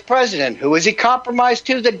compromised president. Who is he compromised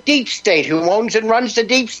to? The deep state. Who owns and runs the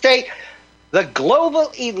deep state? The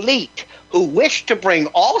global elite, who wish to bring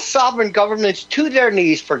all sovereign governments to their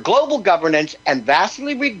knees for global governance and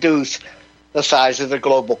vastly reduce the size of the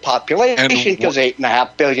global population, because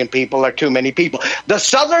 8.5 billion people are too many people. The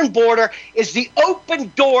southern border is the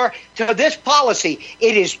open door to this policy.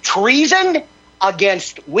 It is treason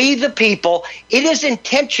against we the people. It is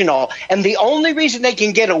intentional, and the only reason they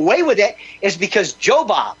can get away with it is because Joe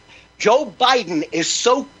Biden is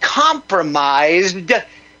so compromised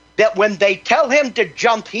that when they tell him to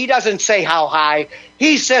jump, he doesn't say how high.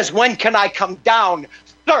 He says, when can I come down,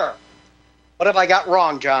 sir? What have I got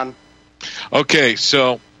wrong, John? Okay,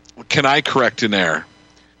 so can I correct an error?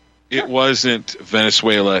 It wasn't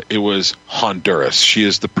Venezuela, it was Honduras. She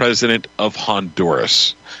is the president of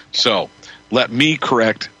Honduras. So let me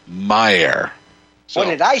correct my error. What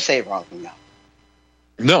did I say wrong now?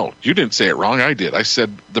 No, you didn't say it wrong. I did. I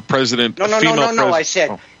said the president. No. I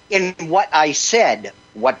said, in what I said,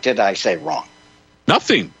 what did I say wrong?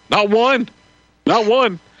 Nothing. Not one. Not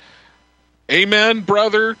one. Amen,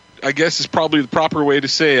 brother, I guess is probably the proper way to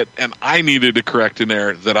say it, and I needed to correct an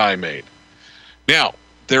error that I made. Now,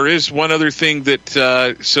 there is one other thing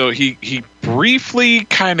that so he briefly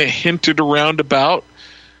kind of hinted around about,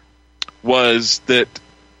 was that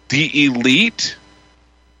the elite,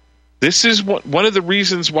 this is one of the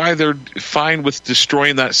reasons why they're fine with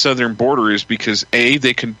destroying that southern border, is because, A,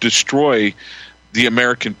 they can destroy the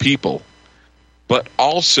American people, but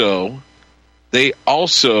also they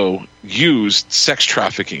also used sex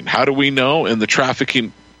trafficking. How do we know? And the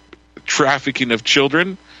trafficking of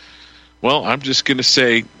children? Well, I'm just going to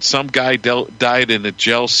say some guy died in a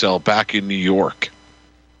jail cell back in New York.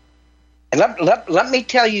 And let me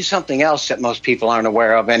tell you something else that most people aren't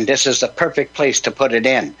aware of, and this is the perfect place to put it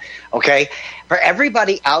in, okay? For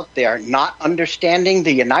everybody out there not understanding,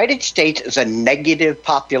 the United States is a negative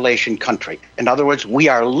population country. In other words, we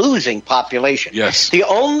are losing population. Yes. The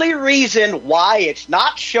only reason why it's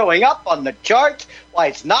not showing up on the charts, why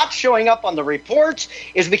it's not showing up on the reports,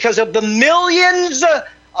 is because of the millions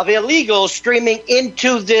of illegals streaming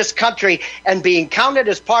into this country and being counted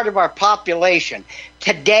as part of our population.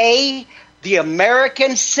 Today, the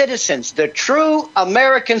American citizens, the true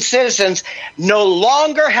American citizens, no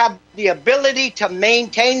longer have the ability to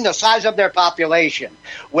maintain the size of their population.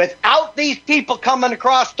 Without these people coming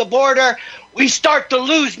across the border, we start to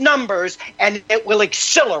lose numbers, and it will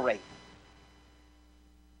accelerate.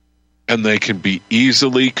 And they can be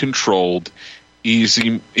easily controlled,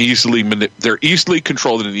 they're easily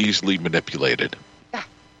controlled and easily manipulated. Yeah.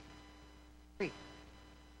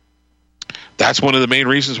 That's one of the main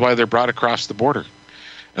reasons why they're brought across the border,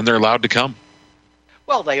 and they're allowed to come.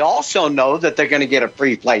 Well, they also know that they're going to get a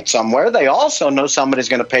free flight somewhere. They also know somebody's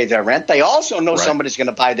going to pay their rent. They also know somebody's going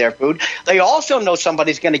to buy their food. They also know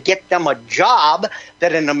somebody's going to get them a job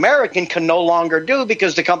that an American can no longer do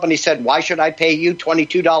because the company said, why should I pay you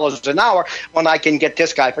 $22 an hour when I can get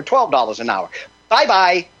this guy for $12 an hour?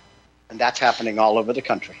 Bye-bye. And that's happening all over the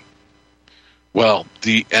country. Well,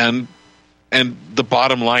 the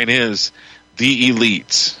bottom line is the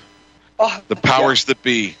elites, the powers that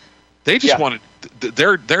be, they just want to.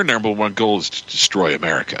 Their number one goal is to destroy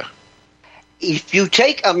America. If you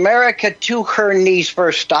take America to her knees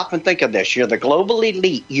first, stop and think of this. You're the global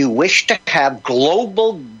elite. You wish to have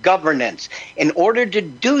global governance. In order to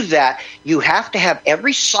do that, you have to have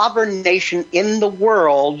every sovereign nation in the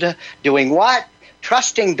world doing what?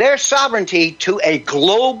 Trusting their sovereignty to a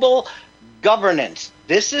global governance.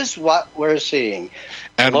 This is what we're seeing.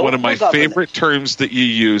 And global one of my favorite terms that you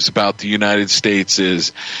use about the United States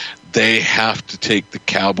is they have to take the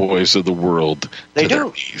cowboys of the world to their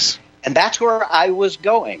knees. And that's where I was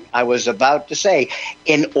going. I was about to say,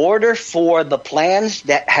 in order for the plans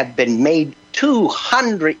that have been made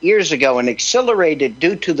 200 years ago and accelerated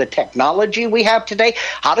due to the technology we have today,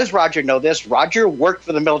 how does Roger know this? Roger worked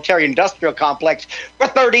for the military-industrial complex for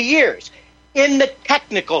 30 years. In the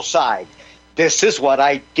technical side, this is what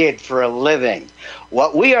I did for a living.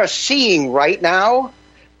 What we are seeing right now,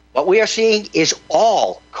 is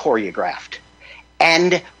all choreographed.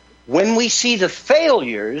 And when we see the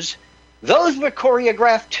failures, those were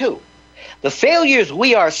choreographed too. The failures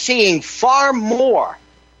we are seeing far more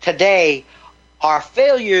today are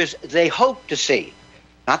failures they hope to see,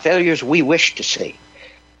 not failures we wish to see.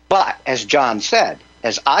 But as Jon said,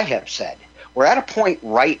 as I have said, we're at a point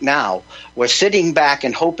right now where sitting back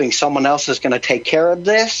and hoping someone else is going to take care of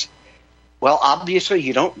this, well, obviously,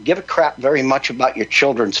 you don't give a crap very much about your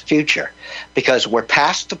children's future because we're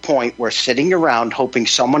past the point where sitting around hoping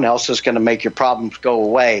someone else is going to make your problems go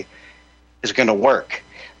away is going to work.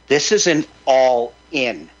 This is an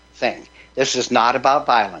all-in thing. This is not about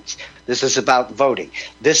violence. This is about voting.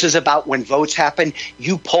 This is about when votes happen,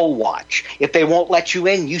 you poll watch. If they won't let you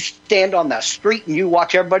in, you stand on the street and you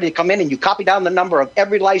watch everybody come in and you copy down the number of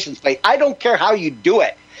every license plate. I don't care how you do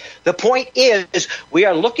it. The point is, we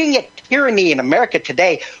are looking at tyranny in America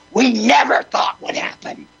today we never thought would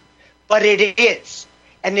happen. But it is.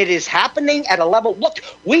 And it is happening at a level. Look,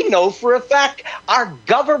 we know for a fact our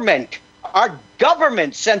government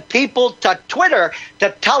sent people to Twitter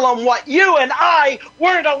to tell them what you and I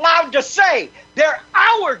weren't allowed to say. They're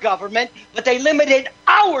our government, but they limited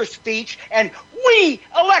our speech, and we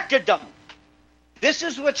elected them. This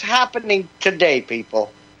is what's happening today,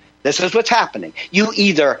 people. This is what's happening. You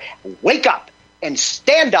either wake up and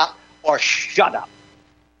stand up or shut up.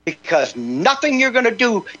 Because nothing you're going to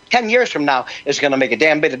do 10 years from now is going to make a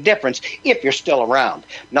damn bit of difference if you're still around.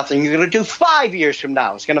 Nothing you're going to do 5 years from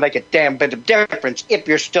now is going to make a damn bit of difference if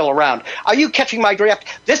you're still around. Are you catching my drift?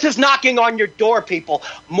 This is knocking on your door, people.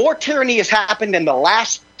 More tyranny has happened in the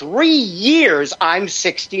last 3 years. I'm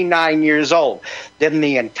 69 years old. Than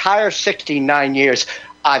the entire 69 years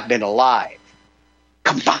I've been alive.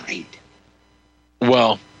 Combined.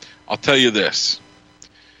 Well, I'll tell you this.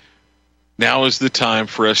 Now is the time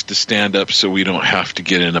for us to stand up so we don't have to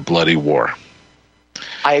get in a bloody war.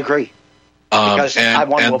 I agree. Because I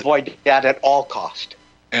want to avoid that at all cost.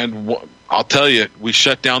 And I'll tell you, we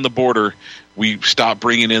shut down the border. We stopped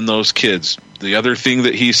bringing in those kids. The other thing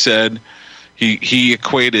that he said, he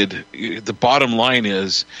equated, the bottom line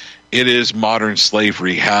is, it is modern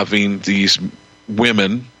slavery having these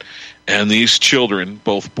women and these children,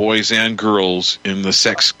 both boys and girls, in the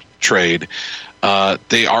sex trade.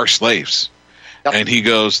 They are slaves. Yep. And he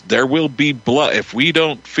goes, there will be blood. If we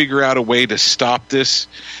don't figure out a way to stop this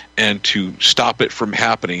and to stop it from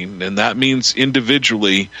happening, and that means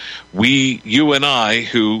individually, you and I,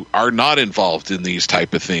 who are not involved in these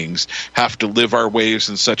type of things, have to live our ways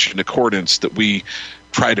in such an accordance that we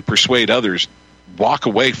try to persuade others, walk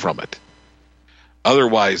away from it.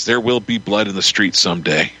 Otherwise, there will be blood in the streets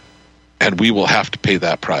someday, and we will have to pay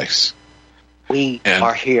that price. We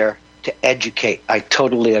are here to educate. I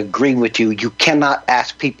totally agree with you. You cannot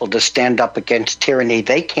ask people to stand up against tyranny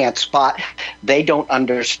they can't spot, they don't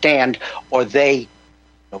understand, or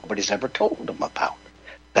nobody's ever told them about.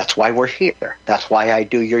 That's why we're here. That's why I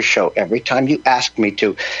do your show every time you ask me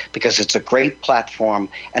to, because it's a great platform,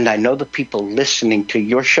 and I know the people listening to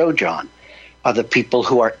your show, Jon, are the people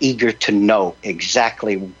who are eager to know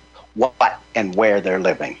exactly what and where they're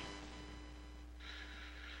living.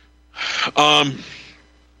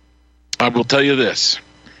 I will tell you this.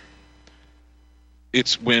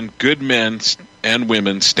 It's when good men and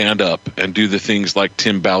women stand up and do the things like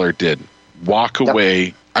Tim Ballard did. Walk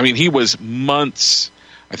away. I mean, he was months.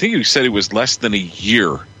 I think he said he was less than a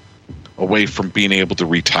year away from being able to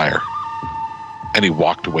retire. And he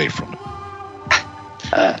walked away from it.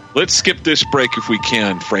 Let's skip this break if we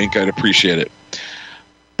can, Frank. I'd appreciate it.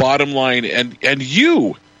 Bottom line, and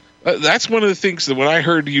you, that's one of the things that when I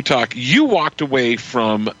heard you talk, you walked away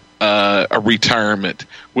from a retirement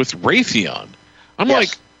with Raytheon. I'm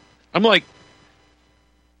like,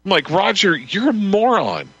 Roger, you're a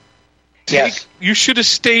moron. You should have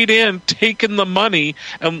stayed in, taken the money,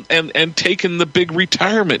 and taken the big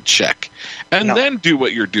retirement check, and then do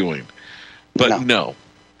what you're doing. But no,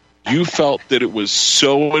 you felt that it was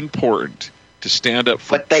so important to stand up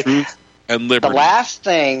for truth and liberty. The last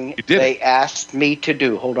thing they asked me to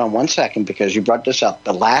do, hold on one second because you brought this up.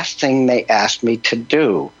 The last thing they asked me to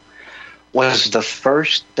do was the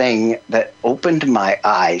first thing that opened my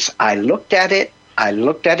eyes. I looked at it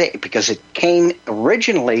because it came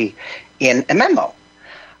originally in a memo.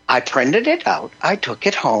 I printed it out. I took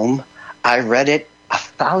it home. I read it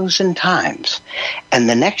 1,000 times. And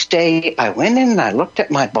the next day I went in and I looked at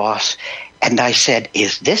my boss and I said,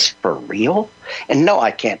 is this for real? And no, I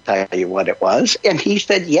can't tell you what it was. And he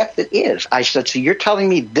said, yes, it is. I said, so you're telling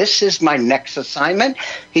me this is my next assignment?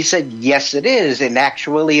 He said, yes, it is. And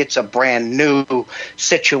actually, it's a brand new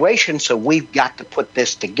situation, so we've got to put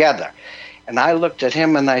this together. And I looked at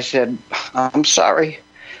him and I said, I'm sorry.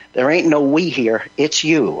 There ain't no we here. It's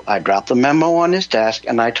you. I dropped the memo on his desk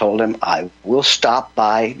and I told him I will stop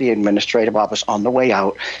by the administrative office on the way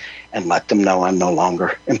out and let them know I'm no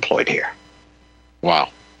longer employed here. Wow.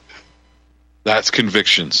 That's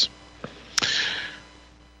convictions.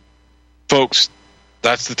 Folks,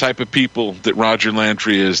 that's the type of people that Roger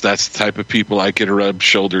Landry is. That's the type of people I get to rub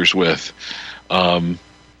shoulders with. It's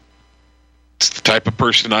the type of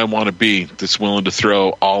person I want to be that's willing to throw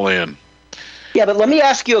all in. Yeah, but let me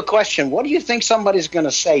ask you a question. What do you think somebody's going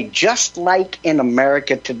to say, just like in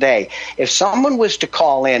America today? If someone was to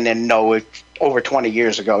call in and know it's over 20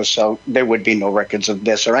 years ago, so there would be no records of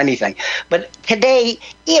this or anything. But today,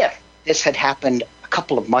 if this had happened a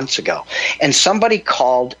couple of months ago and somebody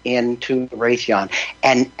called into Raytheon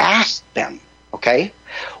and asked them, okay,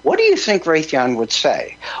 what do you think Raytheon would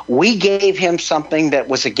say? We gave him something that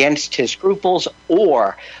was against his scruples,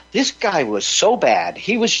 or this guy was so bad,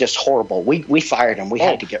 he was just horrible. We fired him. We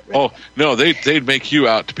had to get rid of him. No, they'd make you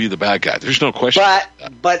out to be the bad guy. There's no question.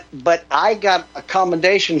 But I got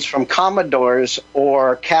accommodations from commodores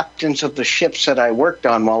or captains of the ships that I worked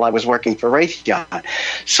on while I was working for Raytheon.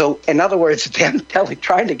 So, in other words, them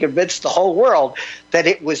trying to convince the whole world that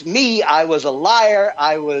it was me, I was a liar,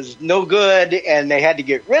 I was no good, and they had to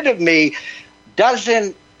get rid of me,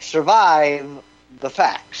 doesn't survive the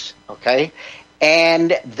facts, okay?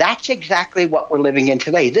 And that's exactly what we're living in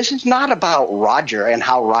today. This is not about Roger and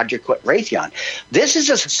how Roger quit Raytheon. This is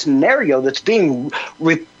a scenario that's being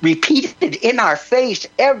repeated in our face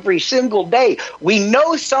every single day. We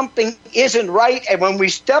know something isn't right, and when we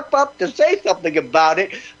step up to say something about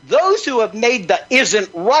it, those who have made the isn't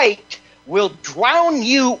right will drown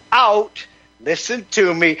you out, listen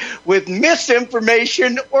to me, with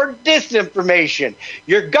misinformation or disinformation.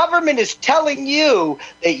 Your government is telling you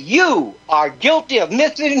that you are guilty of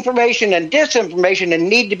misinformation and disinformation and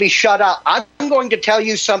need to be shut up. I'm going to tell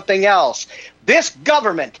you something else. This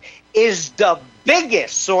government is the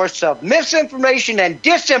biggest source of misinformation and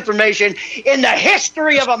disinformation in the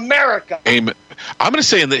history of America. Amen. I'm going to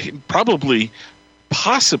say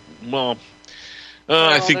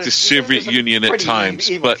I think the Soviet Union at times,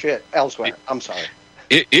 but shit elsewhere. I'm sorry.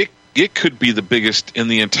 It could be the biggest in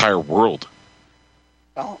the entire world.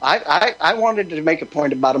 Well, I wanted to make a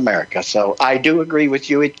point about America, so I do agree with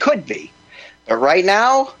you. It could be, but right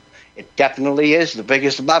now, it definitely is the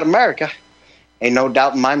biggest about America. Ain't no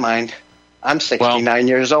doubt in my mind. I'm 69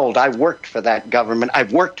 years old. I worked for that government.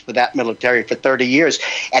 I've worked for that military for 30 years,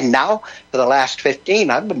 and now for the last 15,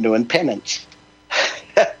 I've been doing penance.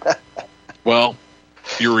 Well,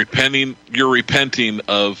 you're repenting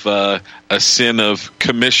of a sin of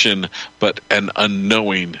commission, but an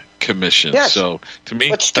unknowing commission. Yes. So to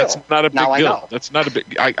me, Still, that's not a big deal. know. That's not a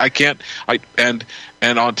big. I can't. And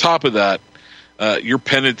on top of that, your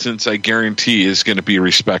penitence, I guarantee, is going to be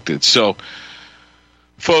respected. So,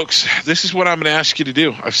 folks, this is what I'm going to ask you to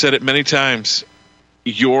do. I've said it many times.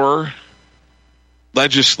 Your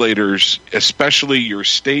legislators, especially your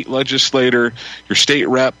state legislator, your state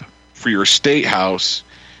rep for your state house,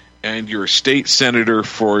 and your state senator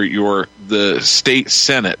for the state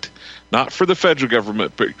senate, not for the federal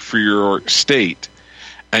government, but for your state,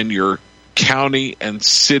 and your county and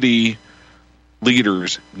city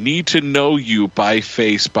leaders need to know you by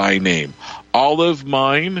face, by name. All of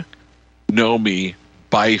mine know me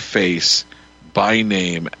by face, by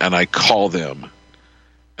name, and I call them,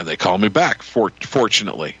 and they call me back.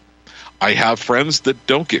 Fortunately, I have friends that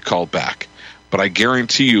don't get called back, but I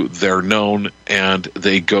guarantee you they're known, and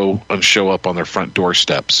they go and show up on their front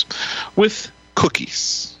doorsteps with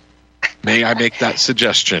cookies. May I make that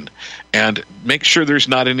suggestion? And make sure there's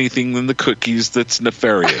not anything in the cookies that's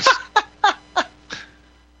nefarious.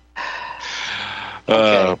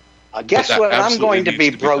 Okay. Guess what I'm going to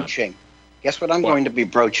be broaching? Guess what I'm going to be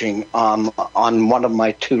broaching on one of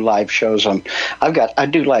my 2 live shows? I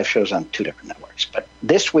do live shows on 2 different networks, but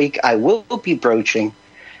this week I will be broaching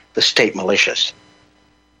the state militias.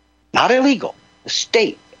 Not illegal, the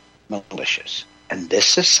state militias. And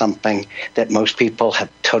this is something that most people have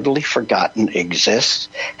totally forgotten exists,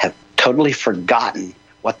 have totally forgotten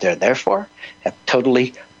what they're there for, have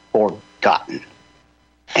totally forgotten.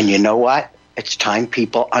 And you know what? It's time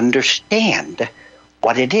people understand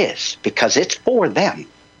what it is, because it's for them.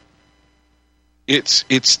 It's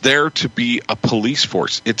there to be a police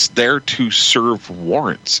force. It's there to serve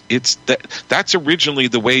warrants. That's originally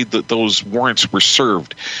the way that those warrants were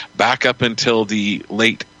served back up until the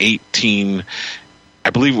late I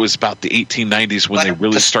believe it was about the 1890s when they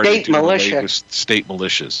really started doing away with state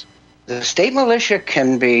militias. The state militia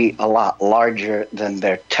can be a lot larger than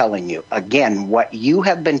they're telling you. Again, what you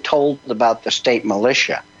have been told about the state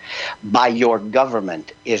militia by your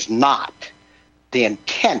government is not the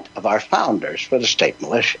intent of our founders for the state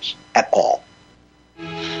militias at all.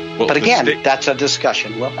 Well, but again, that's a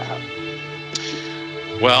discussion we'll have.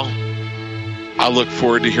 Well, I look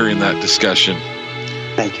forward to hearing that discussion.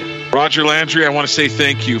 Thank you. Roger Landry, I want to say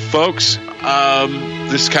thank you. Folks,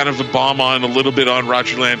 this is kind of a bomb on a little bit on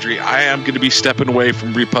Roger Landry. I am going to be stepping away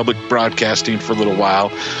from Republic Broadcasting for a little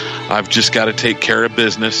while. I've just got to take care of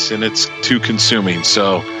business, and it's too consuming.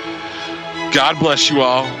 So God bless you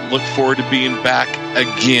all. Look forward to being back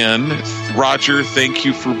again. Roger, thank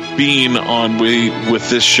you for being on with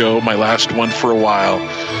this show, my last one for a while.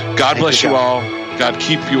 God bless you all. God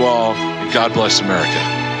keep you all. And God bless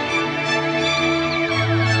America.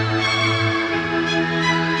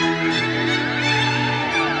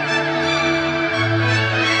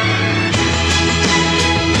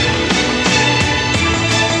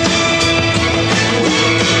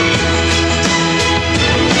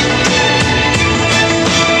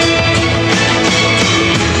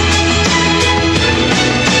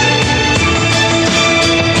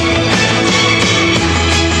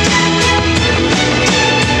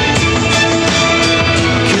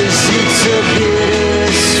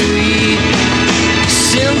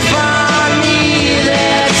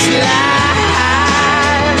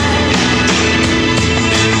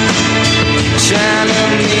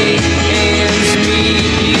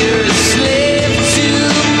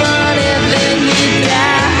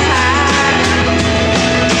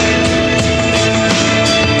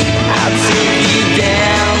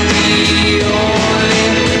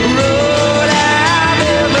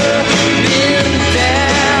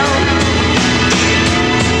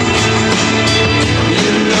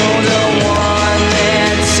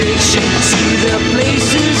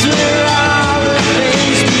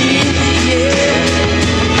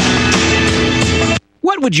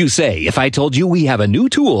 What would you say if I told you we have a new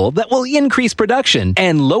tool that will increase production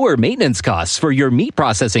and lower maintenance costs for your meat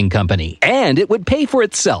processing company? And it would pay for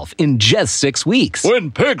itself in just 6 weeks.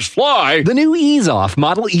 When pigs fly! The new Ease Off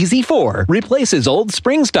Model Easy 4 replaces old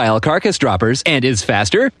spring-style carcass droppers and is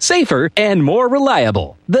faster, safer, and more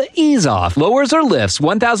reliable. The Ease Off lowers or lifts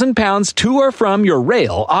 1,000 pounds to or from your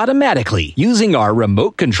rail automatically using our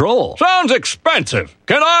remote control. Sounds expensive.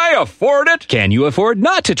 Can I afford it? Can you afford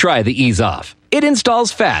not to try the Ease Off? It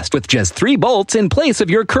installs fast with just 3 bolts in place of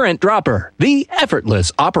your current dropper. The effortless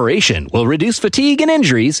operation will reduce fatigue and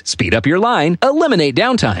injuries, speed up your line, eliminate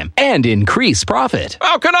downtime, and increase profit.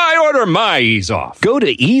 How can I order my Ease Off? Go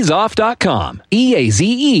to easeoff.com,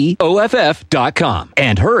 EAZEOFF.com,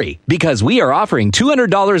 and hurry, because we are offering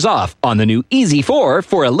 $200 off on the new Easy 4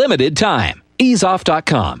 for a limited time.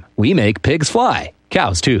 Easeoff.com. We make pigs fly.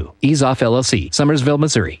 Cows, too. Ease Off LLC, Summersville,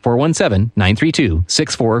 Missouri.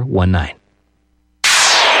 417-932-6419.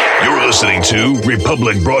 You're listening to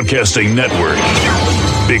Republic Broadcasting Network.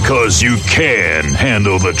 Because you can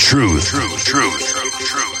handle the truth.